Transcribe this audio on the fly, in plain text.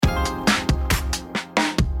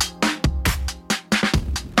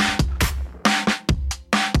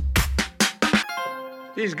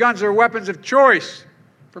These guns are weapons of choice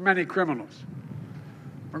for many criminals.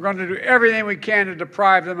 We're going to do everything we can to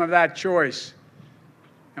deprive them of that choice.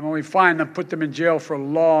 And when we find them, put them in jail for a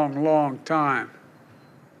long, long time.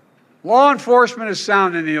 Law enforcement is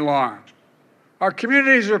sounding the alarm. Our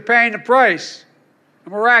communities are paying the price,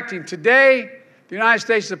 and we're acting. Today, the United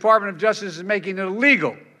States Department of Justice is making it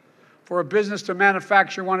illegal for a business to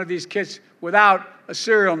manufacture one of these kits without a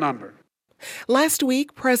serial number. Last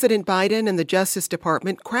week, President Biden and the Justice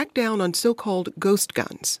Department cracked down on so-called ghost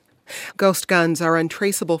guns. Ghost guns are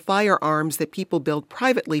untraceable firearms that people build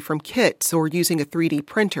privately from kits or using a 3D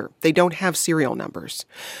printer. They don't have serial numbers.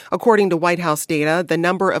 According to White House data, the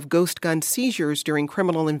number of ghost gun seizures during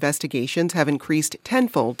criminal investigations have increased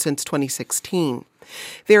tenfold since 2016.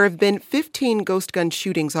 There have been 15 ghost gun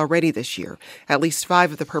shootings already this year. At least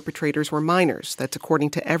 5 of the perpetrators were minors. That's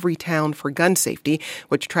according to Everytown for Gun Safety,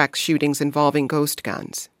 which tracks shootings involving ghost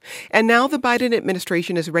guns. And now the Biden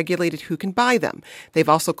administration has regulated who can buy them. They've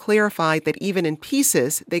also clarified that even in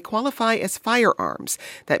pieces, they qualify as firearms.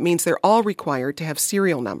 That means they're all required to have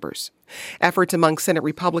serial numbers. Efforts among Senate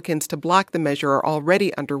Republicans to block the measure are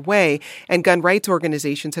already underway, and gun rights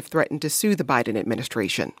organizations have threatened to sue the Biden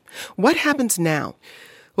administration. What happens now?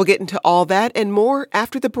 We'll get into all that and more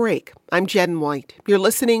after the break. I'm Jen White. You're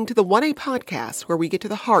listening to the 1A podcast, where we get to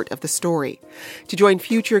the heart of the story. To join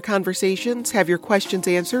future conversations, have your questions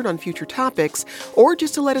answered on future topics, or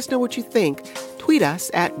just to let us know what you think, tweet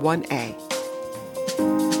us at 1A.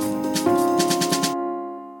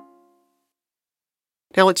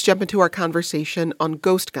 Now let's jump into our conversation on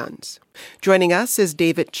ghost guns. Joining us is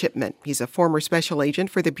David Chipman. He's a former special agent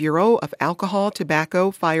for the Bureau of Alcohol,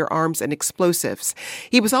 Tobacco, Firearms, and Explosives.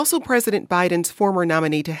 He was also President Biden's former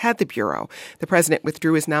nominee to head the Bureau. The president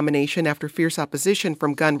withdrew his nomination after fierce opposition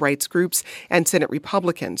from gun rights groups and Senate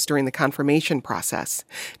Republicans during the confirmation process.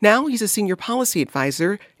 Now he's a senior policy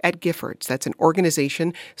advisor at Giffords. That's an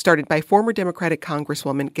organization started by former Democratic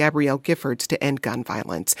Congresswoman Gabrielle Giffords to end gun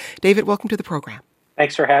violence. David, welcome to the program.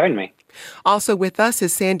 Thanks for having me. Also with us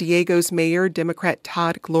is San Diego's Mayor, Democrat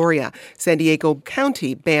Todd Gloria. San Diego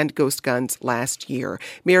County banned ghost guns last year.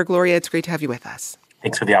 Mayor Gloria, it's great to have you with us.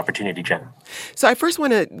 Thanks for the opportunity, Jen. So I first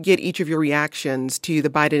want to get each of your reactions to the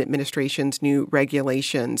Biden administration's new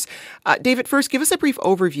regulations. David, first, give us a brief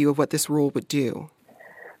overview of what this rule would do.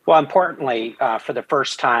 Well, importantly, for the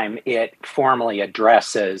first time, it formally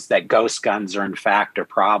addresses that ghost guns are in fact a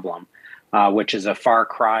problem. Which is a far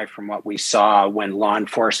cry from what we saw when law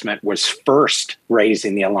enforcement was first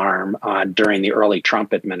raising the alarm during the early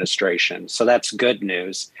Trump administration. So that's good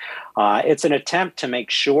news. It's an attempt to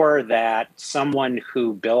make sure that someone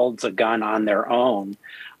who builds a gun on their own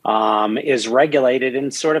is regulated in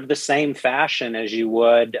sort of the same fashion as you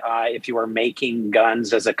would if you were making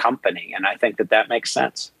guns as a company. And I think that makes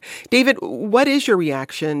sense. David, what is your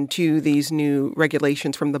reaction to these new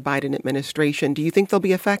regulations from the Biden administration? Do you think they'll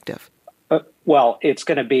be effective? Well, it's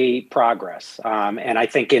going to be progress. And I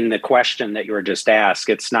think in the question that you were just asked,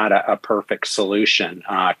 it's not a perfect solution.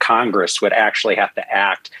 Congress would actually have to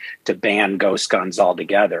act to ban ghost guns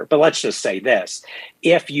altogether. But let's just say this.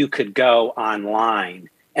 If you could go online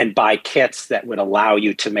and buy kits that would allow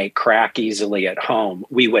you to make crack easily at home,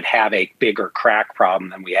 we would have a bigger crack problem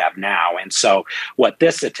than we have now. And so what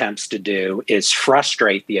this attempts to do is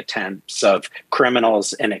frustrate the attempts of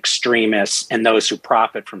criminals and extremists and those who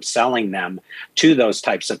profit from selling them to those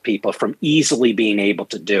types of people from easily being able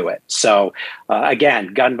to do it. So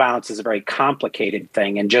again, gun violence is a very complicated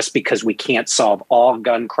thing. And just because we can't solve all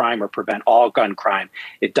gun crime or prevent all gun crime,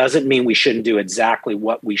 it doesn't mean we shouldn't do exactly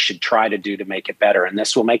what we should try to do to make it better. And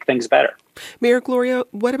this will make things better. Mayor Gloria,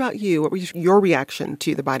 what about you? What was your reaction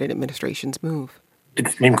to the Biden administration's move?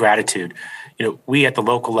 It's been gratitude. We at the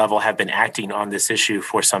local level have been acting on this issue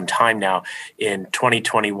for some time now. In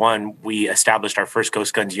 2021, we established our first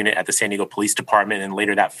ghost guns unit at the San Diego Police Department, and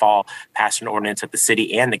later that fall passed an ordinance at the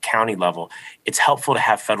city and the county level. It's helpful to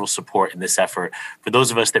have federal support in this effort. For those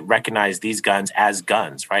of us that recognize these guns as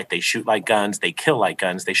guns, right? They shoot like guns, they kill like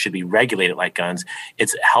guns, they should be regulated like guns.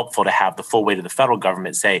 It's helpful to have the full weight of the federal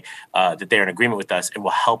government say that they're in agreement with us and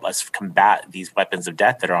will help us combat these weapons of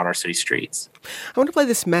death that are on our city streets. I want to play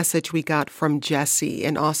this message we got from Jesse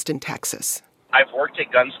in Austin, Texas. I've worked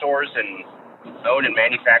at gun stores and own and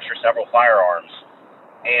manufacture several firearms.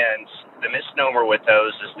 And the misnomer with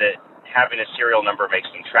those is that having a serial number makes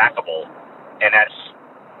them trackable. And that's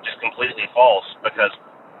just completely false, because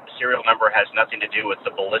the serial number has nothing to do with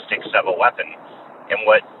the ballistics of a weapon and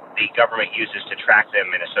what the government uses to track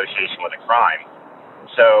them in association with a crime.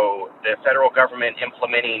 So the federal government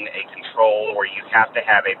implementing a control where you have to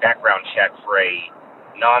have a background check for a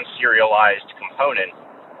non-serialized component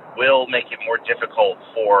will make it more difficult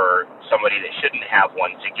for somebody that shouldn't have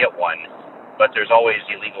one to get one, but there's always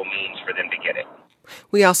illegal means for them to get it.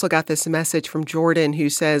 We also got this message from Jordan, who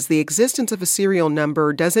says the existence of a serial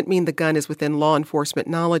number doesn't mean the gun is within law enforcement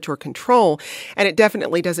knowledge or control, and it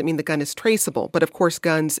definitely doesn't mean the gun is traceable. But of course,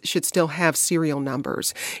 guns should still have serial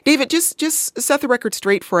numbers. David, just set the record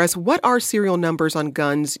straight for us. What are serial numbers on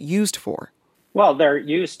guns used for? Well, they're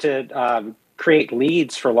used to create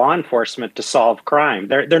leads for law enforcement to solve crime.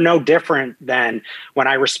 They're no different than when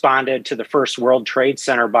I responded to the first World Trade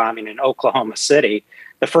Center bombing in Oklahoma City.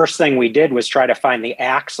 The first thing we did was try to find the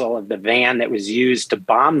axle of the van that was used to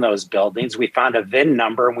bomb those buildings. We found a VIN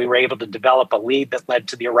number, and we were able to develop a lead that led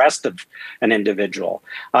to the arrest of an individual.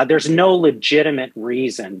 There's no legitimate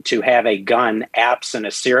reason to have a gun absent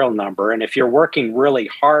a serial number. And if you're working really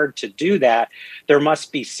hard to do that, there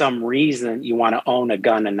must be some reason you want to own a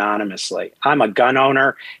gun anonymously. I'm a gun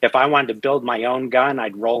owner. If I wanted to build my own gun,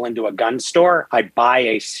 I'd roll into a gun store, I'd buy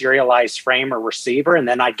a serialized frame or receiver, and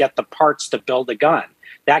then I'd get the parts to build a gun.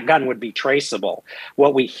 That gun would be traceable.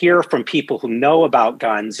 What we hear from people who know about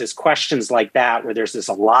guns is questions like that, where there's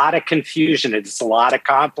a lot of confusion, it's a lot of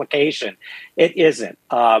complication. It isn't.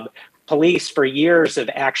 Police for years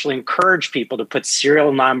have actually encouraged people to put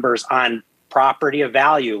serial numbers on property of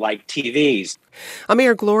value like TVs.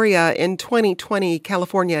 Mayor Gloria, in 2020,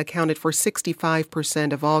 California accounted for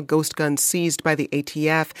 65% of all ghost guns seized by the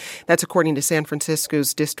ATF. That's according to San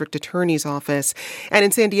Francisco's district attorney's office. And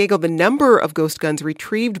in San Diego, the number of ghost guns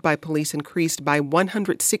retrieved by police increased by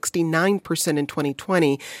 169% in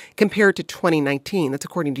 2020 compared to 2019. That's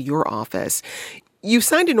according to your office. You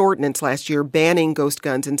signed an ordinance last year banning ghost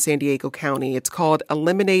guns in San Diego County. It's called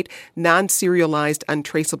Eliminate Non-Serialized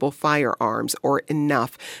Untraceable Firearms, or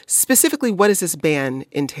ENOUGH. Specifically, what does this ban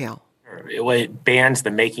entail? It bans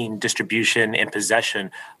the making, distribution, and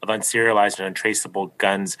possession of unserialized and untraceable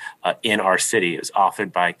guns in our city. It was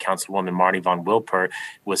authored by Councilwoman Marty Von Wilper,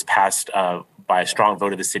 was passed by a strong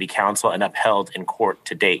vote of the city council and upheld in court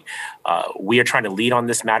to date. We are trying to lead on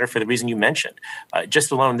this matter for the reason you mentioned.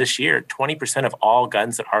 Just alone this year, 20% of all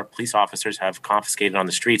guns that our police officers have confiscated on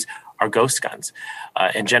the streets are ghost guns.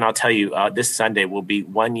 And Jen, I'll tell you, this Sunday will be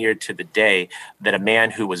 1 year to the day that a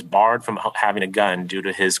man who was barred from having a gun due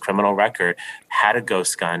to his criminal record had a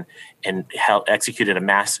ghost gun and executed a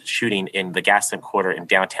mass shooting in the Gaslamp Quarter in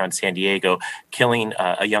downtown San Diego, killing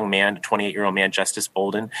a young man, a 28-year-old man, Justice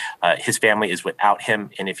Bolden. His family is without him.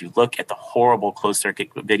 And if you look at the horrible closed-circuit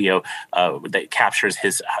video that captures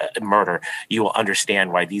his murder, you will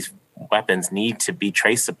understand why these weapons need to be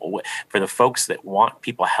traceable. For the folks that want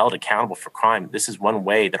people held accountable for crime, this is one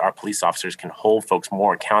way that our police officers can hold folks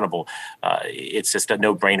more accountable. It's just a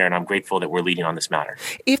no-brainer, and I'm grateful that we're leading on this matter.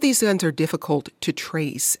 If these guns are difficult to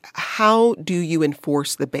trace, how do you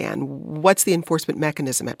enforce the ban? What's the enforcement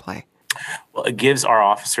mechanism at play? Well, it gives our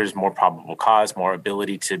officers more probable cause, more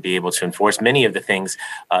ability to be able to enforce many of the things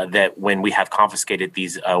that when we have confiscated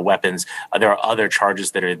these weapons, there are other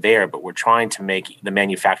charges that are there, but we're trying to make the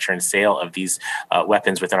manufacture and sale of these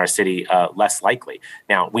weapons within our city less likely.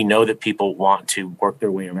 Now, we know that people want to work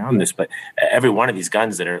their way around this, but every one of these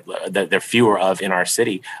guns that there are fewer of in our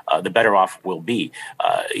city, the better off we'll be.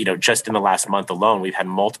 Just in the last month alone, we've had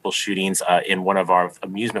multiple shootings in one of our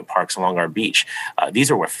amusement parks along our beach.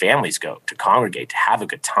 These are where families go to congregate, to have a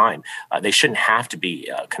good time. They shouldn't have to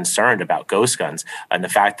be concerned about ghost guns and the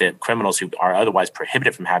fact that criminals who are otherwise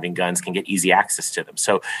prohibited from having guns can get easy access to them.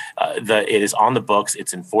 So it is on the books.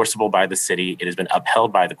 It's enforceable by the city. It has been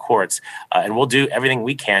upheld by the courts. And we'll do everything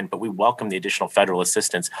we can, but we welcome the additional federal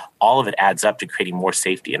assistance. All of it adds up to creating more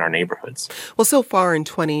safety in our neighborhoods. Well, so far in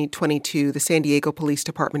 2022, the San Diego Police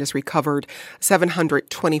Department has recovered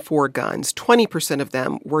 724 guns. 20% of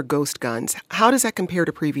them were ghost guns. How does that compare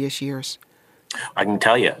to previous years? I can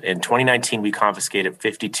tell you, in 2019, we confiscated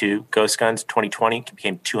 52 ghost guns. 2020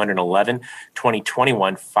 became 211.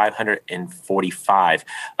 2021, 545.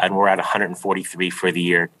 And we're at 143 for the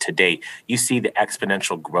year to date. You see the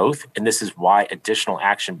exponential growth, and this is why additional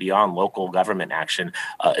action beyond local government action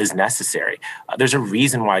is necessary. There's a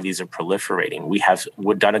reason why these are proliferating.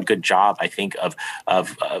 We've done a good job, I think, of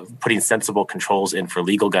putting sensible controls in for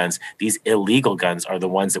legal guns. These illegal guns are the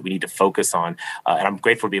ones that we need to focus on. And I'm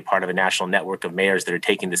grateful to be a part of a national network of mayors that are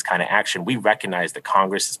taking this kind of action. We recognize that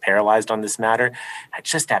Congress is paralyzed on this matter. I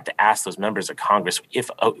just have to ask those members of Congress,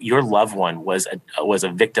 if your loved one was a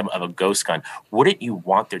victim of a ghost gun, wouldn't you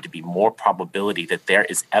want there to be more probability that there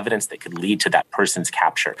is evidence that could lead to that person's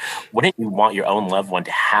capture? Wouldn't you want your own loved one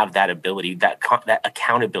to have that ability, that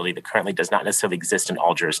accountability that currently does not necessarily exist in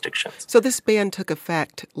all jurisdictions? So this ban took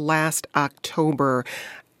effect last October.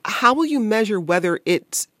 How will you measure whether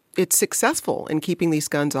it's it's successful in keeping these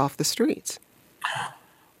guns off the streets?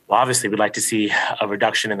 Well, obviously, we'd like to see a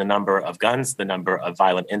reduction in the number of guns, the number of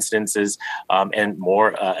violent incidences, and more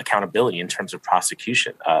accountability in terms of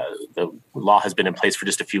prosecution. The law has been in place for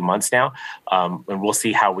just a few months now, and we'll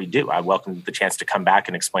see how we do. I welcome the chance to come back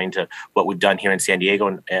and explain to what we've done here in San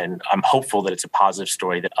Diego, and I'm hopeful that it's a positive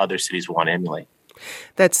story that other cities will want to emulate.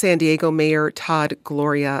 That's San Diego Mayor Todd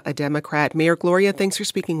Gloria, a Democrat. Mayor Gloria, thanks for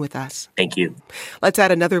speaking with us. Thank you. Let's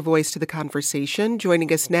add another voice to the conversation.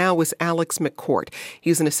 Joining us now is Alex McCourt.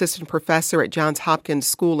 He's an assistant professor at Johns Hopkins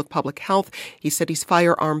School of Public Health. He studies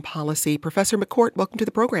firearm policy. Professor McCourt, welcome to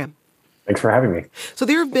the program. Thanks for having me. So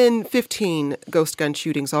there have been 15 ghost gun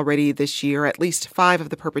shootings already this year. At least 5 of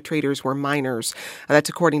the perpetrators were minors. That's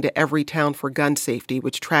according to Everytown for Gun Safety,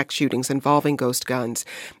 which tracks shootings involving ghost guns.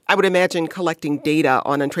 I would imagine collecting data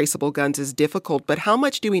on untraceable guns is difficult, but how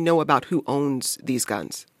much do we know about who owns these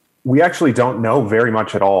guns? We actually don't know very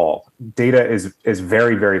much at all. Data is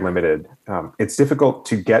very, very limited. It's difficult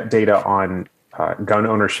to get data on gun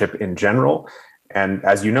ownership in general. And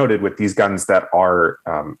as you noted, with these guns that are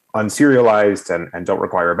unserialized and don't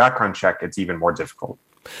require a background check, it's even more difficult.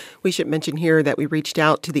 We should mention here that we reached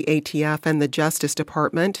out to the ATF and the Justice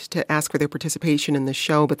Department to ask for their participation in the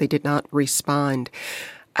show, but they did not respond.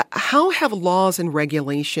 How have laws and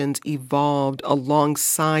regulations evolved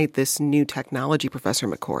alongside this new technology, Professor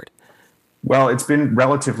McCourt? Well, it's been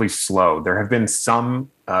relatively slow. There have been some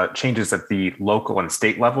changes at the local and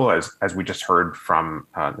state level, as we just heard from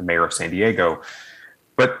the mayor of San Diego.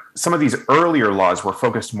 But some of these earlier laws were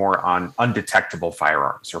focused more on undetectable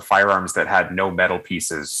firearms, or firearms that had no metal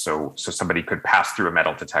pieces, so somebody could pass through a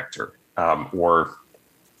metal detector, or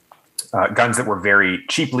guns that were very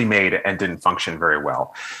cheaply made and didn't function very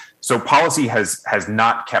well. So policy has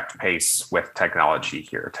not kept pace with technology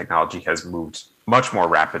here. Technology has moved much more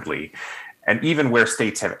rapidly. And even where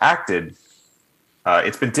states have acted,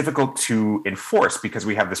 it's been difficult to enforce because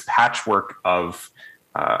we have this patchwork of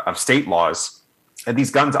state laws. And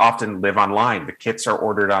these guns often live online. The kits are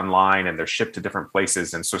ordered online and they're shipped to different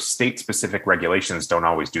places. And so state-specific regulations don't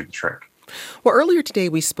always do the trick. Well, earlier today,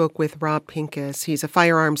 we spoke with Rob Pincus. He's a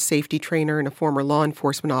firearms safety trainer and a former law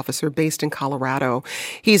enforcement officer based in Colorado.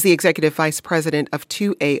 He's the executive vice president of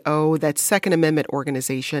 2AO, that's Second Amendment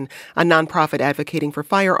organization, a nonprofit advocating for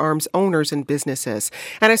firearms owners and businesses.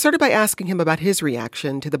 And I started by asking him about his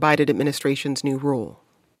reaction to the Biden administration's new rule.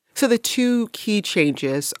 So the two key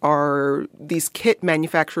changes are these kit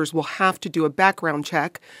manufacturers will have to do a background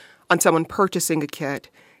check on someone purchasing a kit,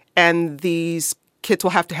 and these kits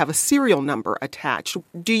will have to have a serial number attached.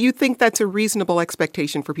 Do you think that's a reasonable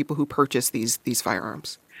expectation for people who purchase these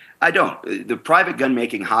firearms? I don't. The private gun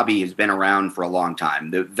making hobby has been around for a long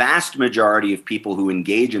time. The vast majority of people who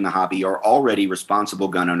engage in the hobby are already responsible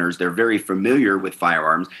gun owners. They're very familiar with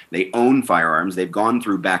firearms. They own firearms. They've gone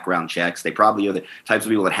through background checks. They probably are the types of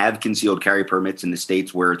people that have concealed carry permits in the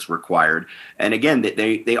states where it's required. And again,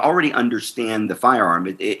 they already understand the firearm.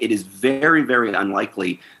 It is very, very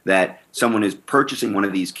unlikely that someone is purchasing one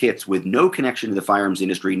of these kits with no connection to the firearms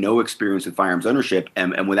industry, no experience with firearms ownership,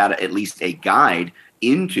 and without at least a guide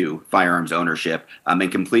into firearms ownership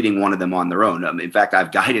and completing one of them on their own. In fact,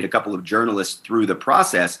 I've guided a couple of journalists through the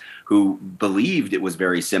process who believed it was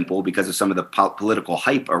very simple because of some of the political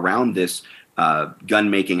hype around this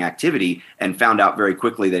gun-making activity, and found out very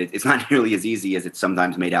quickly that it's not nearly as easy as it's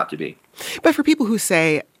sometimes made out to be. But for people who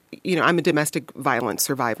say, I'm a domestic violence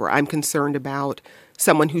survivor, I'm concerned about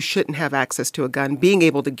someone who shouldn't have access to a gun being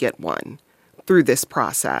able to get one through this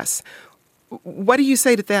process, what do you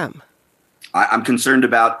say to them? I'm concerned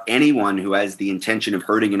about anyone who has the intention of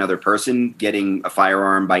hurting another person getting a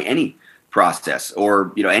firearm by any process,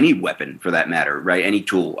 or any weapon for that matter, right? Any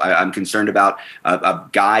tool. I'm concerned about a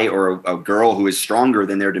guy or a girl who is stronger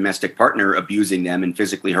than their domestic partner abusing them and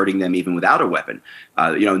physically hurting them even without a weapon.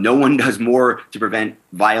 No one does more to prevent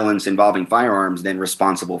violence involving firearms than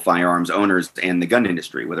responsible firearms owners and the gun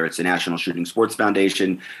industry, whether it's the National Shooting Sports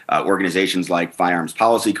Foundation, organizations like Firearms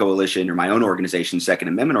Policy Coalition, or my own organization, Second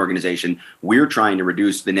Amendment organization. We're trying to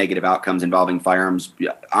reduce the negative outcomes involving firearms,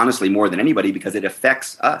 honestly, more than anybody, because it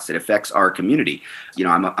affects us. It affects our community.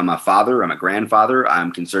 I'm a father, I'm a grandfather.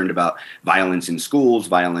 I'm concerned about violence in schools,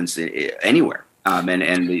 violence anywhere.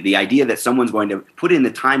 And the idea that someone's going to put in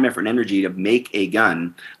the time, effort, and energy to make a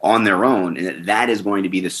gun on their own, and that is going to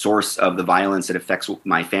be the source of the violence that affects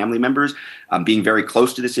my family members. Being very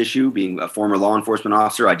close to this issue, being a former law enforcement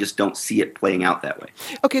officer, I just don't see it playing out that way.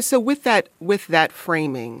 Okay, so with that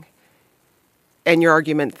framing, and your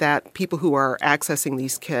argument that people who are accessing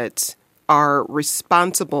these kits are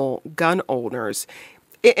responsible gun owners,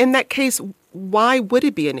 In that case, why would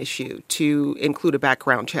it be an issue to include a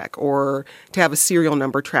background check or to have a serial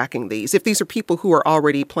number tracking these if these are people who are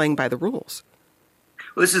already playing by the rules?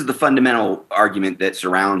 Well, this is the fundamental argument that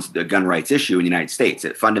surrounds the gun rights issue in the United States.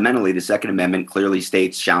 Fundamentally, the Second Amendment clearly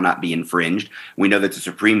states shall not be infringed. We know that the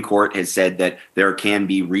Supreme Court has said that there can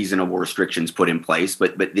be reasonable restrictions put in place,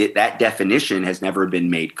 but that definition has never been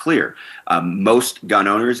made clear. Most gun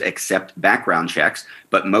owners accept background checks,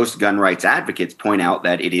 but most gun rights advocates point out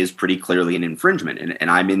that it is pretty clearly an infringement,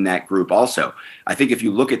 and I'm in that group also. I think if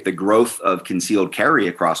you look at the growth of concealed carry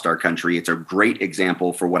across our country, it's a great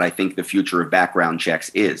example for what I think the future of background checks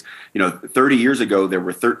is. 30 years ago, there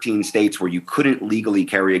were 13 states where you couldn't legally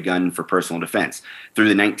carry a gun for personal defense. Through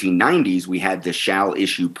the 1990s, we had the shall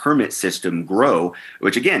issue permit system grow,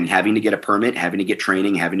 which again, having to get a permit, having to get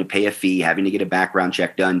training, having to pay a fee, having to get a background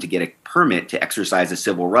check done to get a permit to exercise a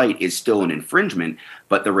civil right is still an infringement.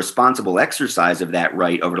 But the responsible exercise of that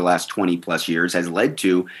right over the last 20 plus years has led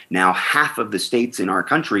to now half of the states in our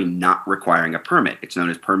country not requiring a permit. It's known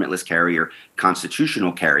as permitless carry or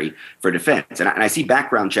constitutional carry for defense. And I see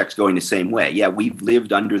background checks going the same way. Yeah, we've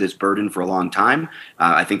lived under this burden for a long time.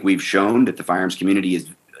 I think we've shown that the firearms community is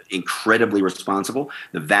incredibly responsible.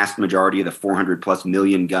 The vast majority of the 400 plus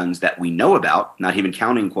million guns that we know about, not even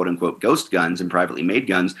counting quote unquote ghost guns and privately made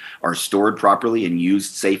guns, are stored properly and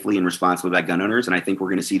used safely and responsibly by gun owners. And I think we're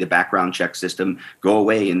going to see the background check system go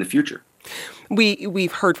away in the future.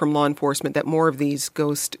 We've heard from law enforcement that more of these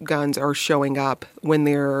ghost guns are showing up when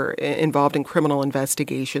they're involved in criminal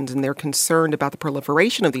investigations, and they're concerned about the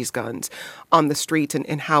proliferation of these guns on the streets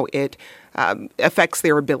and how it affects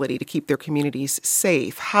their ability to keep their communities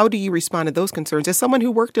safe. How do you respond to those concerns as someone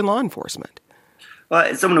who worked in law enforcement? Well,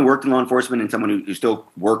 as someone who worked in law enforcement and someone who still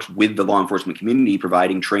works with the law enforcement community,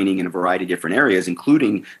 providing training in a variety of different areas,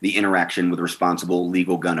 including the interaction with responsible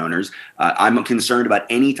legal gun owners, I'm concerned about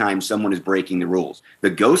any time someone is breaking the rules. The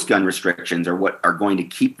ghost gun restrictions are what are going to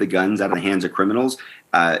keep the guns out of the hands of criminals.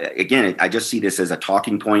 Again, I just see this as a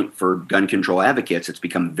talking point for gun control advocates. It's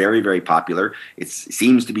become very, very popular. It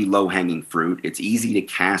seems to be low-hanging fruit. It's easy to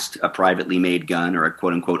cast a privately made gun or a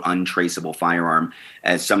quote-unquote untraceable firearm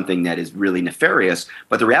as something that is really nefarious.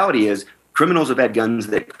 But the reality is, criminals have had guns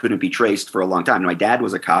that couldn't be traced for a long time. My dad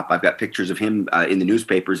was a cop. I've got pictures of him in the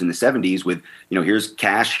newspapers in the 70s with, here's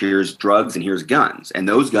cash, here's drugs, and here's guns. And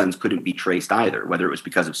those guns couldn't be traced either, whether it was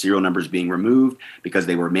because of serial numbers being removed, because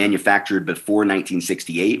they were manufactured before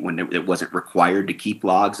 1968 when it wasn't required to keep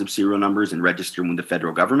logs of serial numbers and register them with the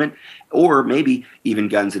federal government, or maybe even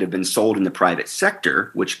guns that have been sold in the private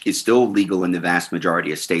sector, which is still legal in the vast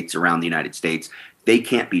majority of states around the United States. They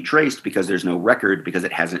can't be traced because there's no record, because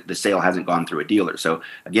the sale hasn't gone through a dealer. So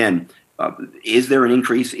again, is there an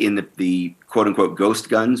increase in the quote unquote ghost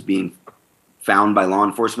guns being found by law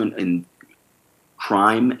enforcement in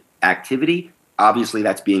crime activity? Obviously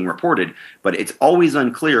that's being reported, but it's always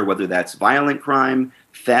unclear whether that's violent crime,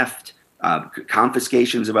 theft,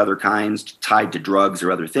 confiscations of other kinds tied to drugs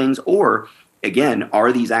or other things, or again,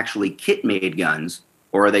 are these actually kit-made guns,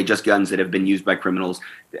 or are they just guns that have been used by criminals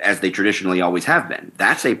as they traditionally always have been?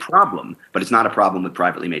 That's a problem, but it's not a problem with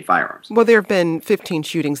privately made firearms. Well, there have been 15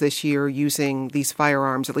 shootings this year using these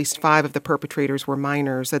firearms. At least 5 of the perpetrators were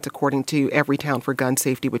minors. That's according to Everytown for Gun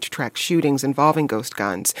Safety, which tracks shootings involving ghost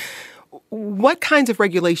guns. What kinds of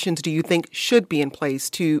regulations do you think should be in place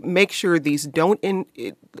to make sure these don't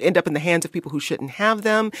end up in the hands of people who shouldn't have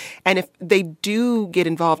them? And if they do get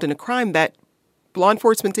involved in a crime, that law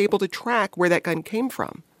enforcement's able to track where that gun came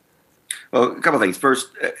from? Well, a couple of things. First,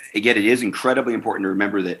 again, it is incredibly important to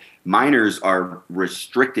remember that minors are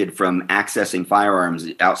restricted from accessing firearms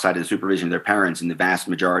outside of the supervision of their parents in the vast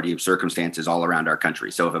majority of circumstances all around our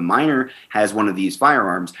country. So if a minor has one of these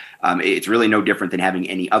firearms, it's really no different than having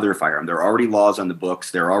any other firearm. There are already laws on the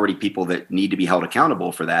books. There are already people that need to be held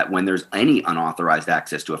accountable for that when there's any unauthorized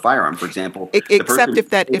access to a firearm. For example, except if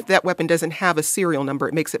that weapon doesn't have a serial number,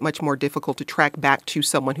 it makes it much more difficult to track back to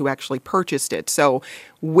someone who actually purchased it. So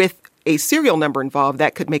with a serial number involved,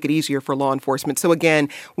 that could make it easier for law enforcement. So again,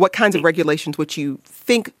 what kinds of regulations would you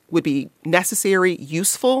think would be necessary,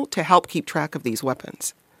 useful to help keep track of these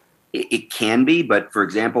weapons? It can be, but for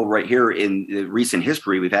example, right here in the recent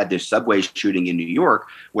history, we've had this subway shooting in New York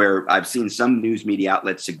where I've seen some news media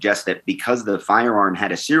outlets suggest that because the firearm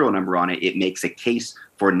had a serial number on it, it makes a case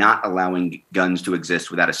for not allowing guns to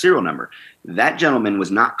exist without a serial number. That gentleman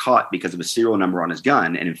was not caught because of a serial number on his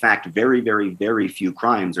gun. And in fact, very, very, very few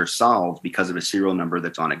crimes are solved because of a serial number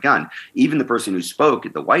that's on a gun. Even the person who spoke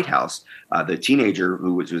at the White House, the teenager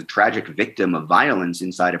who was a tragic victim of violence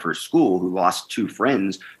inside of her school, who lost 2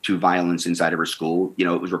 friends to violence inside of her school,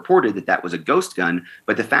 it was reported that that was a ghost gun.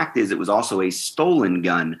 But the fact is, it was also a stolen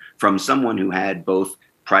gun from someone who had both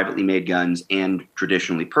privately made guns and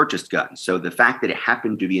traditionally purchased guns. So the fact that it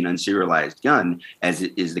happened to be an unserialized gun, as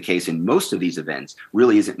it is the case in most of these events,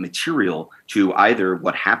 really isn't material to either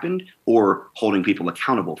what happened or holding people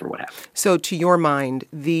accountable for what happened. So to your mind,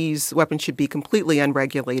 these weapons should be completely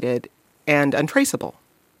unregulated and untraceable.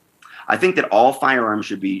 I think that all firearms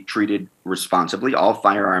should be treated responsibly. All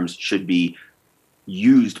firearms should be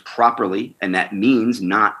used properly, and that means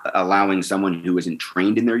not allowing someone who isn't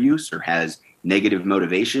trained in their use or has negative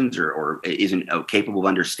motivations or isn't capable of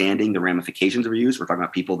understanding the ramifications of use. We're talking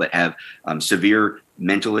about people that have severe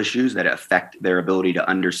mental issues that affect their ability to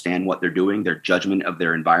understand what they're doing, their judgment of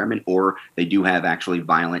their environment, or they do have actually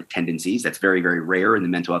violent tendencies. That's very, very rare in the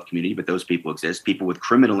mental health community, but those people exist. People with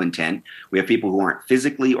criminal intent. We have people who aren't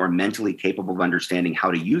physically or mentally capable of understanding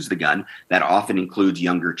how to use the gun. That often includes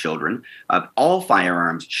younger children. All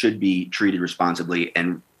firearms should be treated responsibly,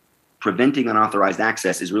 and preventing unauthorized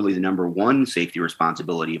access is really the number one safety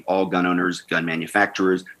responsibility of all gun owners, gun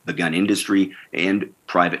manufacturers, the gun industry, and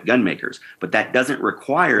private gun makers. But that doesn't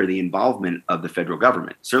require the involvement of the federal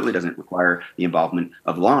government. It certainly doesn't require the involvement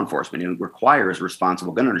of law enforcement. It requires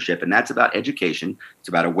responsible gun ownership, and that's about education. It's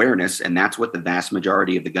about awareness, and that's what the vast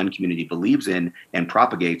majority of the gun community believes in and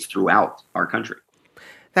propagates throughout our country.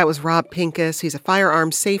 That was Rob Pincus. He's a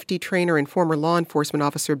firearms safety trainer and former law enforcement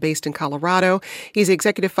officer based in Colorado. He's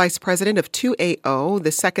executive vice president of 2AO,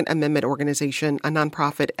 the Second Amendment organization, a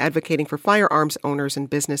nonprofit advocating for firearms owners and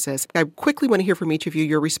businesses. I quickly want to hear from each of you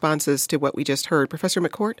your responses to what we just heard. Professor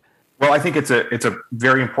McCourt? Well, I think it's a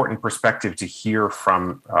very important perspective to hear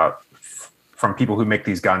from people who make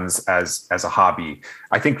these guns as a hobby.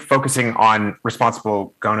 I think focusing on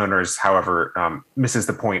responsible gun owners, however, misses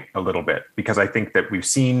the point a little bit, because I think that we've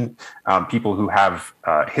seen people who have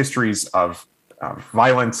histories of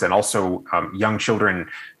violence and also young children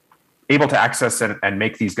able to access and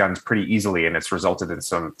make these guns pretty easily, and it's resulted in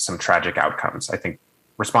some tragic outcomes. I think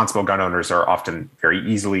responsible gun owners are often very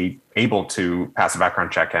easily able to pass a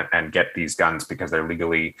background check and get these guns because they're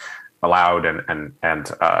legally allowed and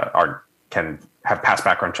can have passed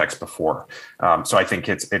background checks before. So I think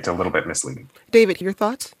it's a little bit misleading. David, your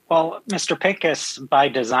thoughts? Well, Mr. Pincus, by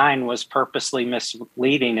design, was purposely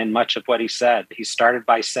misleading in much of what he said. He started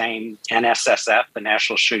by saying NSSF, the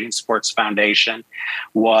National Shooting Sports Foundation,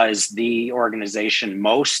 was the organization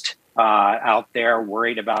most out there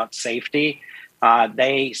worried about safety.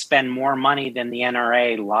 They spend more money than the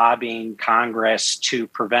NRA lobbying Congress to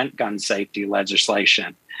prevent gun safety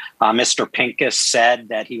legislation. Mr. Pincus said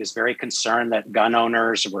that he was very concerned that gun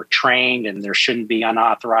owners were trained and there shouldn't be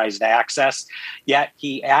unauthorized access. Yet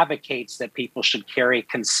he advocates that people should carry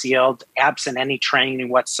concealed, absent any training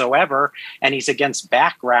whatsoever. And he's against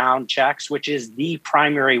background checks, which is the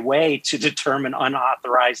primary way to determine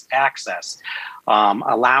unauthorized access.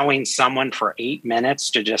 Allowing someone for 8 minutes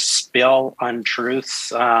to just spill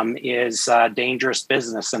untruths is dangerous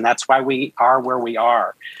business. And that's why we are where we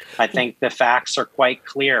are. I think the facts are quite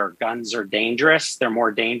clear. Guns are dangerous. They're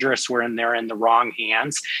more dangerous when they're in the wrong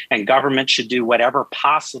hands. And government should do whatever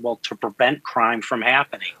possible to prevent crime from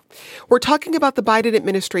happening. We're talking about the Biden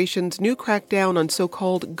administration's new crackdown on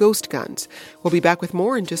so-called ghost guns. We'll be back with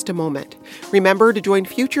more in just a moment. Remember to join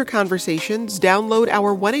future conversations, download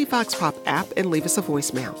our 1A Vox Pop app, and leave us a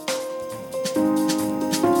voicemail.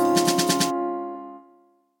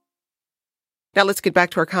 Now let's get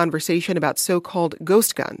back to our conversation about so-called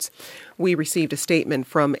ghost guns. We received a statement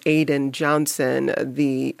from Aidan Johnson,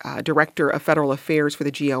 the Director of Federal Affairs for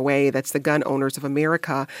the GOA, that's the Gun Owners of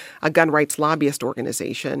America, a gun rights lobbyist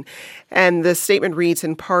organization. And the statement reads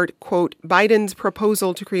in part, quote, Biden's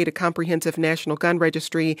proposal to create a comprehensive national gun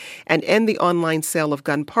registry and end the online sale of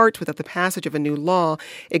gun parts without the passage of a new law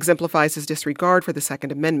exemplifies his disregard for the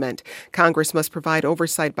Second Amendment. Congress must provide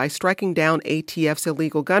oversight by striking down ATF's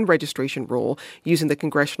illegal gun registration rule using the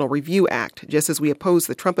Congressional Review Act. Just as we oppose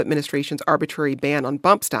the Trump administration's arbitrary ban on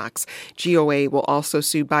bump stocks, GOA will also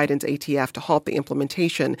sue Biden's ATF to halt the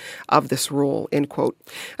implementation of this rule, end quote.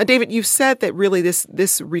 David, you've said that really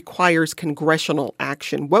this requires congressional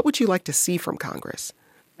action. What would you like to see from Congress?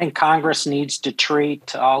 I think Congress needs to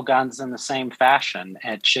treat all guns in the same fashion.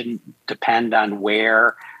 It shouldn't depend on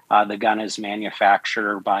where the gun is manufactured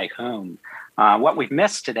or by whom. What we've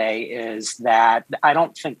missed today is that I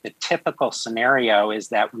don't think the typical scenario is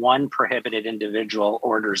that one prohibited individual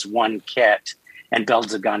orders one kit and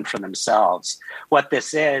builds a gun for themselves. What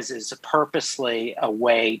this is purposely a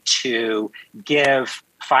way to give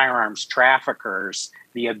firearms traffickers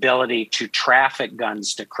the ability to traffic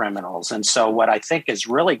guns to criminals. And so what I think is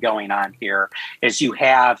really going on here is you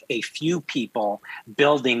have a few people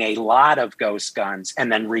building a lot of ghost guns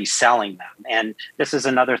and then reselling them. And this is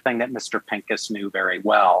another thing that Mr. Pincus knew very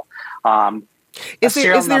well. Is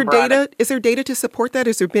there data to support that?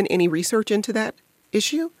 Has there been any research into that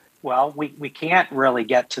issue? Well, we can't really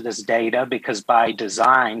get to this data because by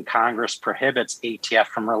design, Congress prohibits ATF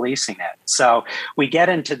from releasing it. So we get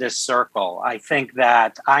into this circle. I think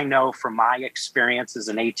that I know from my experience as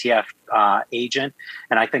an ATF agent,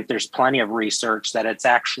 and I think there's plenty of research that it's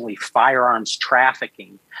actually firearms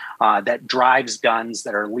trafficking that drives guns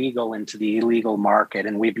that are legal into the illegal market.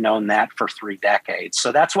 And we've known that for 3 decades.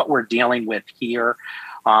 So that's what we're dealing with here.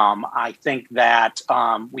 I think that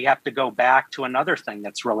we have to go back to another thing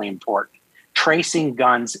that's really important. Tracing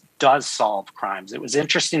guns does solve crimes. It was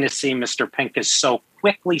interesting to see Mr. Pincus so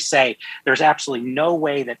quickly say there's absolutely no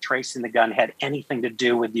way that tracing the gun had anything to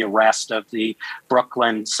do with the arrest of the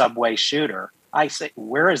Brooklyn subway shooter. I say,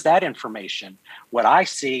 where is that information? What I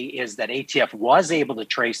see is that ATF was able to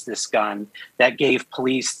trace this gun. That gave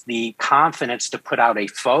police the confidence to put out a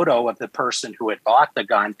photo of the person who had bought the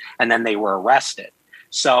gun, and then they were arrested.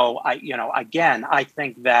 So, I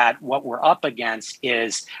think that what we're up against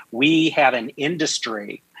is we have an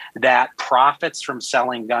industry that profits from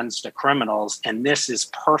selling guns to criminals, and this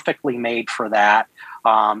is perfectly made for that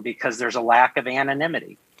because there's a lack of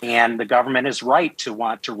anonymity. And the government is right to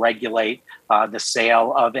want to regulate the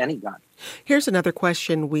sale of any gun. Here's another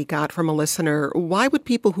question we got from a listener. Why would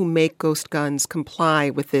people who make ghost guns comply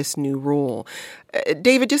with this new rule?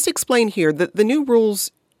 David, just explain here that the new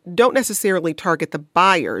rules don't necessarily target the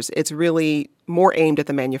buyers. It's really more aimed at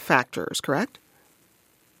the manufacturers, correct?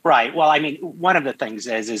 Right. Well, I mean, one of the things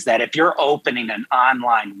is that if you're opening an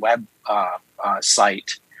online web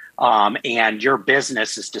site and your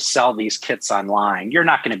business is to sell these kits online, you're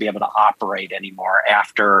not going to be able to operate anymore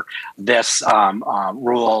after this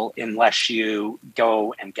rule unless you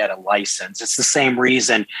go and get a license. It's the same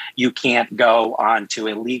reason you can't go on to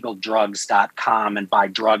illegaldrugs.com and buy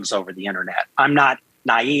drugs over the internet. I'm not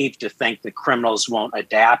naive to think that criminals won't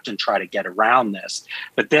adapt and try to get around this,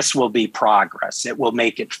 but this will be progress. It will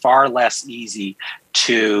make it far less easy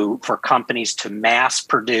for companies to mass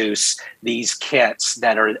produce these kits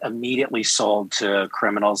that are immediately sold to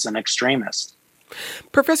criminals and extremists.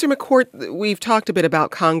 Professor McCourt, we've talked a bit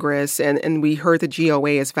about Congress, and we heard the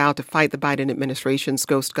GOA has vowed to fight the Biden administration's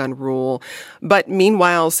ghost gun rule. But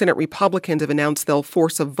meanwhile, Senate Republicans have announced they'll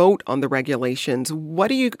force a vote on the regulations. What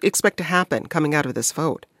do you expect to happen coming out of this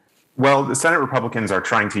vote? Well, the Senate Republicans are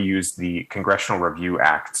trying to use the Congressional Review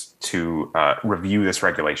Act to review this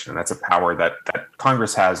regulation. And that's a power that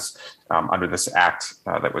Congress has under this act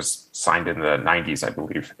that was signed in the 90s, I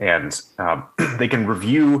believe. And they can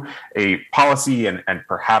review a policy and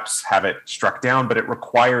perhaps have it struck down, but it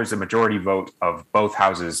requires a majority vote of both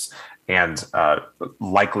houses and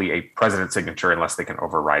likely a president's signature unless they can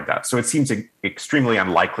override that. So it seems extremely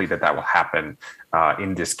unlikely that will happen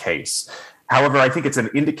in this case. However, I think it's an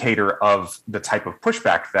indicator of the type of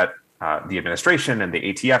pushback that the administration and the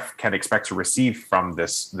ATF can expect to receive from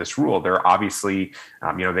this rule. They're obviously,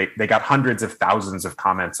 they got hundreds of thousands of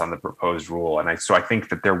comments on the proposed rule. And so I think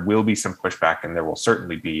that there will be some pushback and there will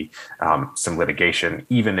certainly be some litigation,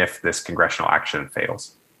 even if this congressional action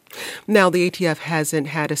fails. Now, the ATF hasn't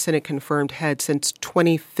had a Senate-confirmed head since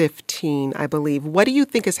 2015, I believe. What do you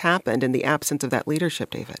think has happened in the absence of that leadership,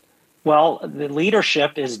 David? Well, the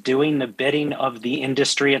leadership is doing the bidding of the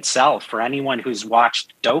industry itself. For anyone who's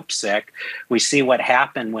watched Dope Sick, we see what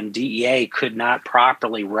happened when DEA could not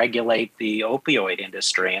properly regulate the opioid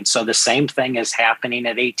industry. And so the same thing is happening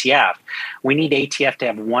at ATF. We need ATF to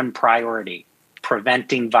have one priority: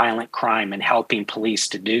 preventing violent crime and helping police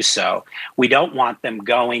to do so. We don't want them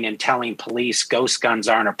going and telling police ghost guns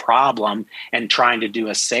aren't a problem and trying to do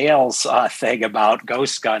a sales thing about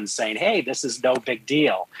ghost guns saying, hey, this is no big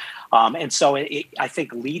deal. And so I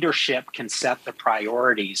think leadership can set the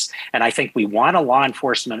priorities. And I think we want a law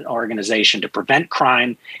enforcement organization to prevent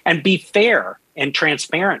crime and be fair and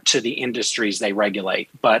transparent to the industries they regulate.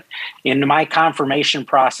 But in my confirmation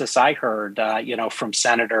process, I heard, from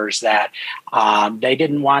senators that they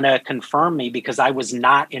didn't want to confirm me because I was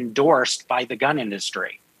not endorsed by the gun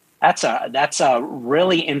industry. That's a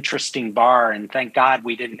really interesting bar, and thank God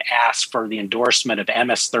we didn't ask for the endorsement of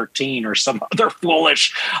MS-13 or some other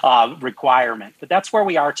foolish requirement. But that's where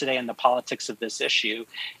we are today in the politics of this issue,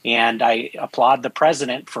 and I applaud the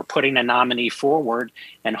president for putting a nominee forward,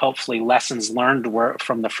 and hopefully lessons learned were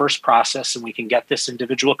from the first process, and we can get this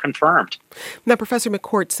individual confirmed. Now, Professor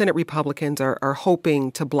McCourt, Senate Republicans are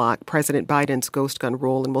hoping to block President Biden's ghost gun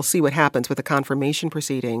rule, and we'll see what happens with the confirmation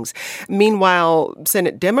proceedings. Meanwhile,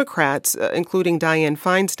 Senate Democrats, including Dianne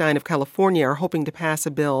Feinstein of California, are hoping to pass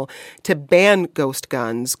a bill to ban ghost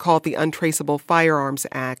guns called the Untraceable Firearms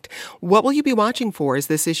Act. What will you be watching for as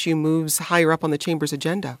this issue moves higher up on the chamber's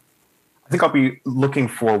agenda? I think I'll be looking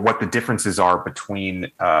for what the differences are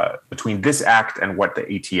between this act and what the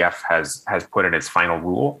ATF has put in its final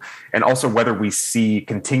rule, and also whether we see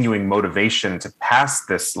continuing motivation to pass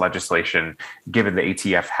this legislation, given the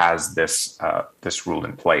ATF has this rule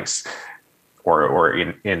in place or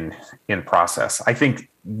in process. I think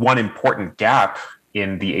one important gap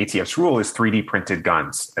in the ATF's rule is 3D printed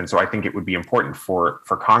guns. And so I think it would be important for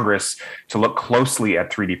Congress to look closely at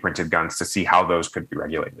 3D printed guns to see how those could be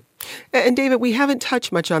regulated. And David, we haven't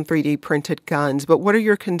touched much on 3D printed guns, but what are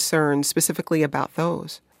your concerns specifically about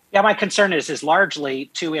those? Yeah, my concern is largely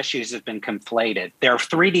two issues have been conflated. There are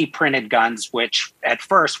 3D printed guns, which at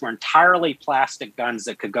first were entirely plastic guns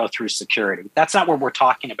that could go through security. That's not what we're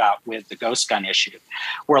talking about with the ghost gun issue.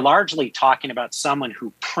 We're largely talking about someone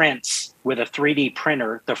who prints with a 3D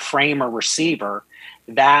printer, the frame or receiver.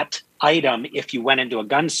 That item, if you went into a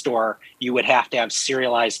gun store, you would have to have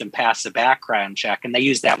serialized and pass a background check. And they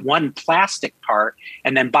use that one plastic part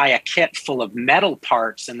and then buy a kit full of metal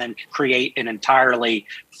parts and then create an entirely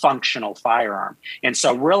functional firearm. And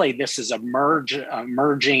so really this is a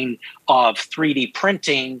merging of 3D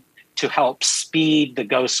printing to help speed the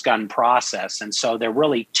ghost gun process. And so they're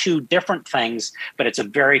really two different things, but it's a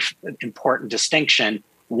very important distinction.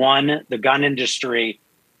 One, the gun industry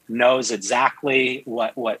knows exactly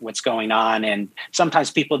what's going on, and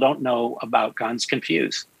sometimes people don't know about guns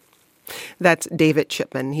confused. That's David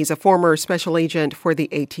Chipman. He's a former special agent for the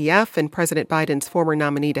ATF and President Biden's former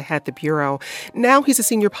nominee to head the bureau. Now he's a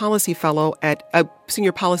senior policy advisor at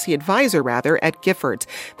Giffords.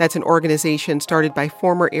 That's an organization started by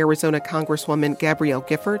former Arizona Congresswoman Gabrielle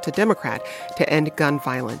Giffords, a Democrat, to end gun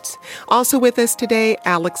violence. Also with us today,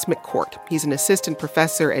 Alex McCourt. He's an assistant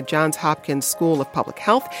professor at Johns Hopkins School of Public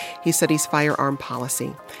Health. He studies firearm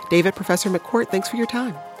policy. David, Professor McCourt, thanks for your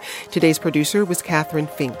time. Today's producer was Catherine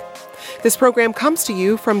Fink. This program comes to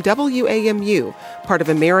you from WAMU, part of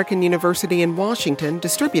American University in Washington,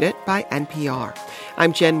 distributed by NPR.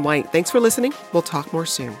 I'm Jen White. Thanks for listening. We'll talk more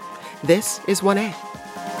soon. This is 1A.